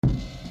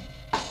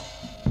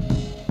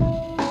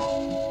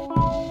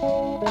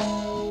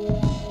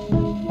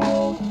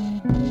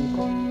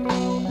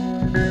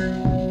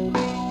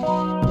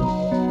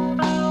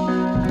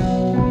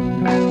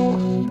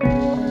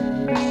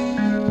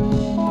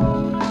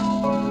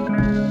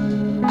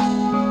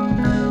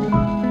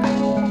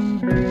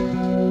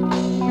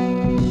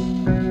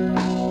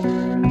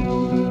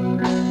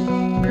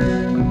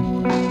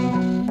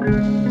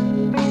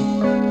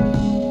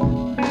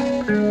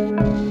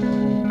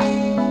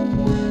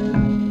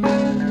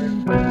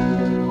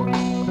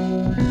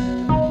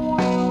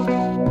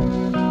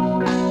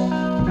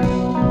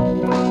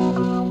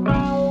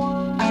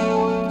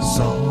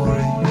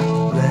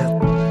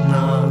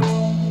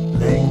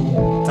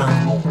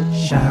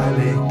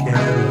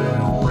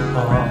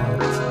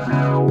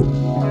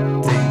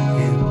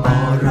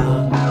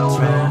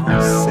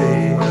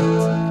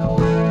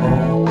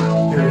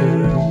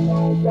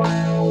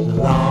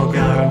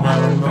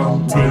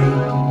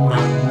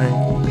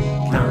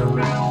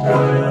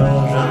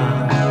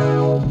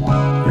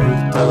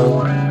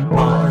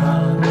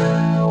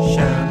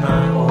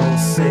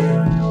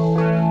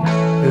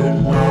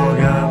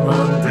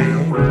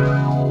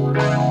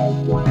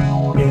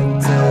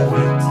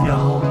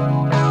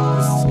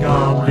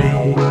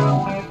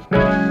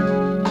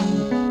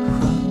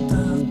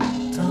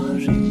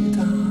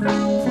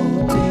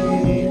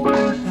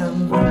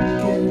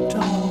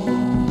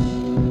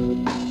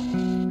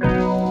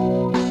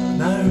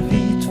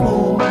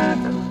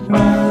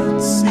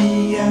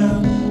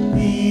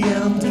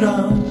en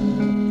dröm.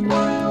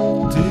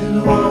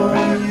 Du och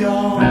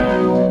jag,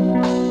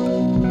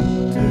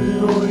 du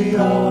och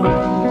jag.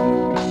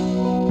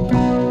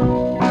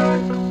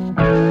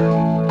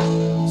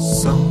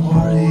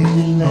 Sorg,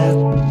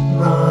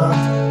 lättnad,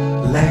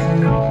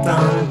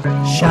 längtan,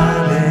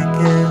 kärlek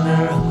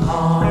eller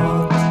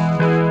hat.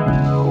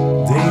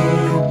 Det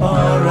är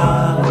bara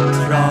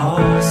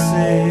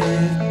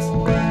trasigt.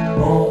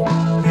 Och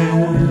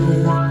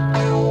hur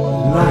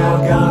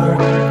lagar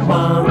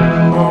man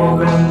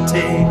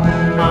någonting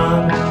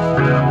man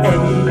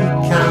ej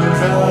kan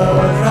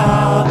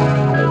röra,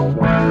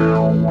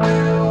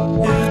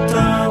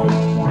 utan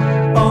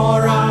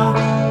bara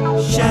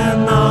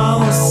känna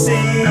och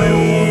se.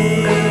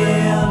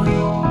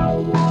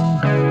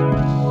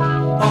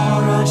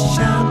 Bara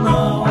känna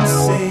och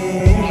se.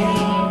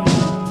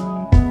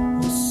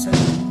 Och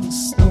sen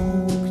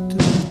stod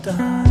du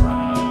där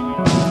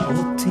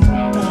och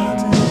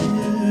tittade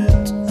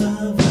ut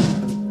över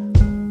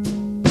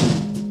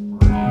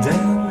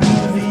den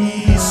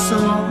vis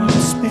som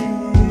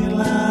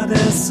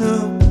spelades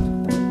upp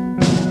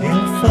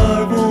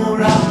inför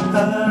våra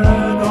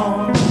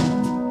ögon.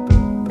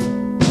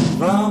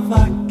 Vad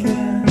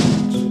vackert.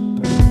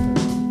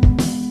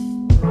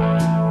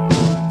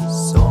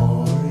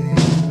 Sorg,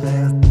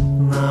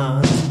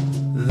 lättnad,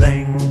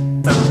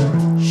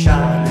 längtan,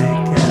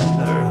 kärlek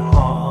eller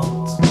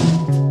hat.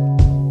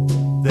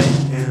 Det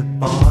är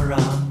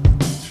bara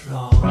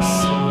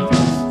trasigt.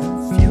 En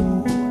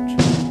fjord,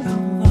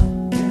 en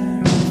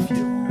vacker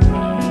fjord.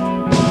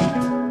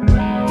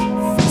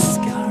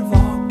 Fiskar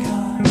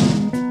vakar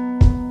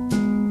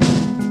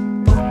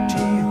bort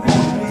i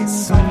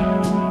horisonten.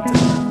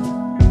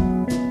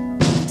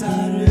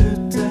 Där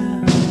ute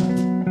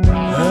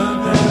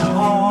över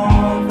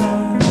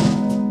havet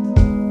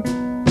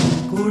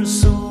går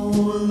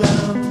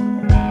solen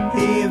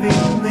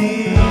evigt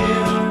ner.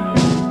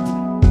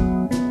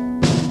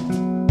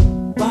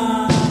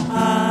 Vad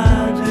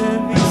är det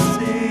vi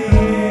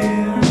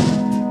ser?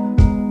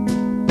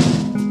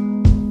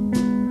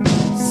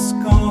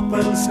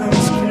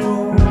 Skapelsens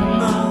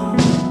krona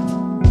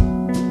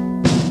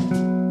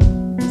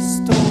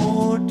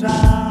står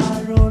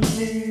där och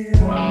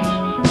ler.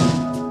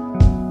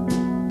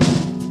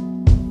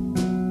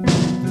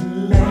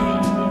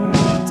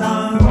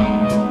 Längtan,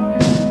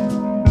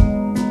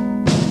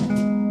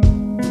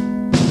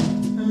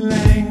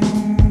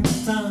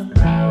 längtan.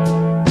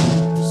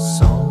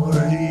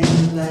 Sorg,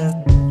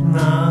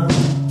 lättnad,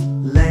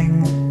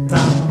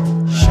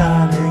 längtan,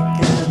 kärlek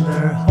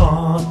eller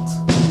hat.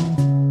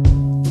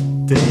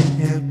 Det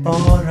är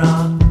bara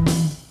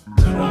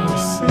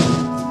trasigt.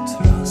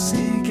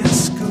 Trasiga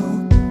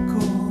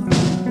skuggor.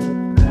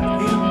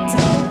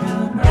 Inte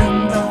en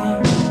enda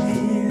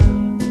hel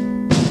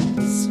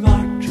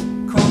svart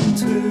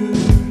kontur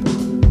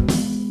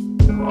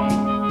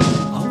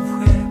av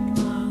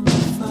skepnad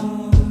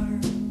för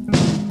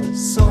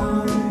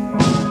sorg,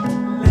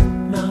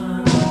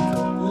 lättnad,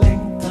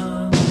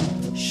 längtan,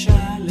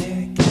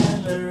 kärlek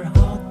eller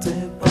hat. Det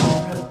är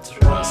bara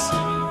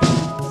trasigt.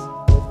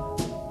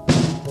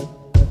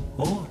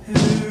 Och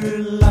hur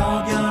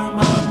lagar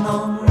man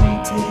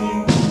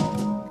någonting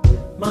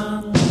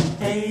man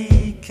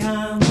ej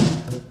kan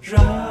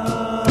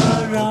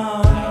röra,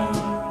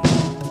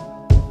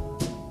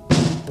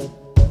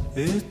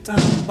 utan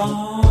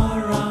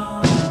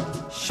bara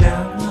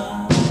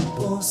känna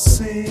och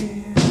se?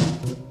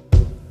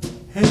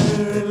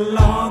 Hur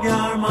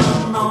lagar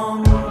man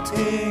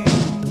någonting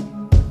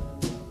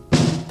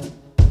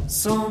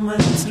som är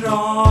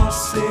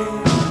trasigt?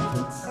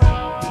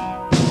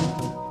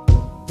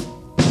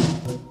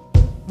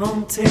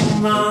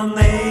 Någonting man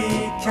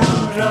ej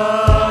kan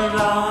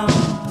röra,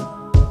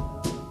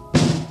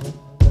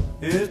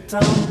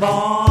 utan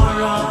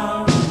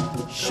bara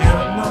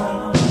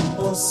känna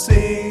och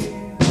se.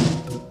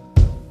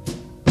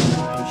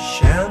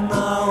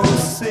 Känna och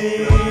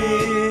se.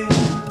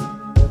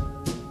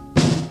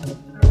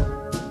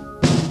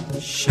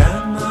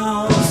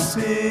 Känna och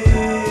se.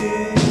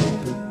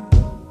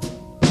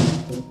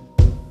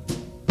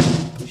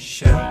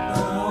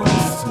 Känna och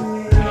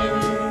se.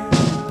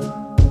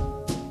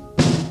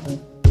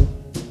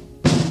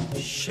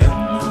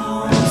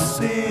 Känna och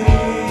se.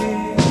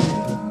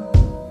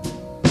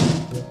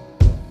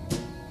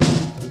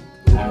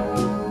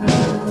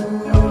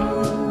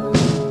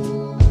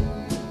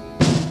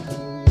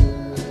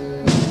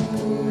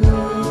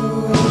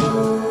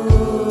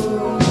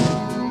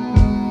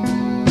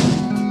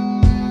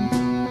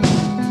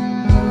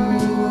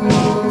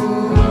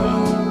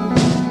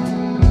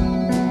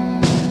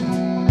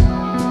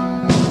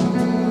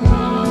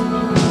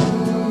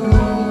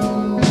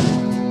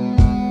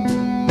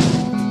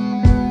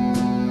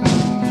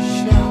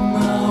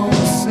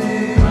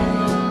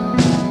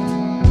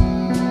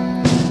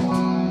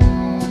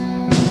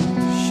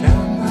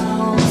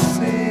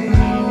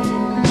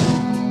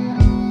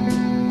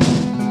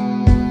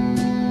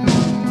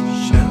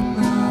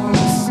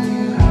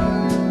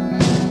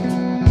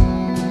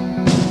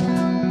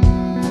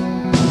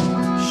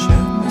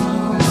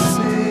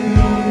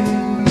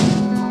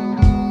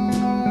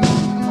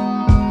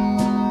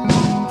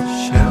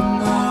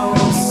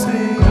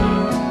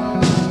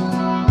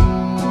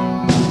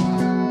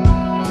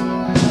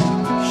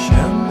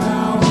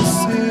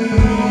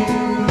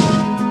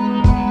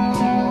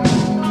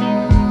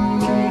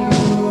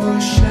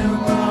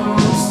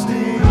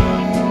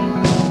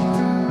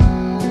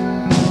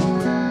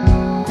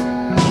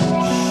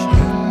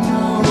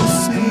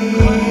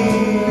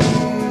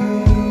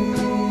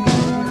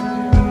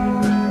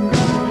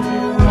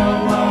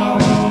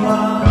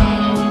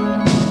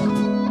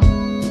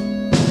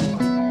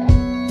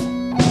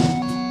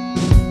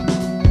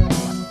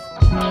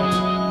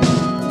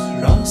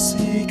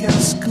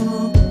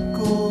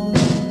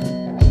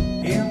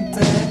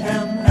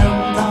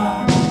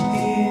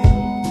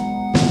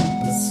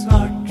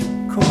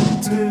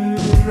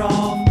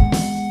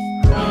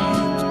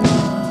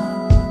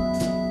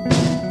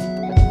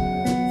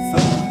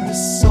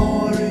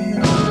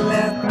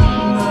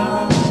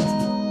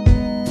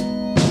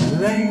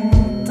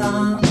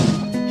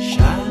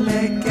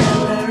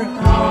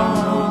 över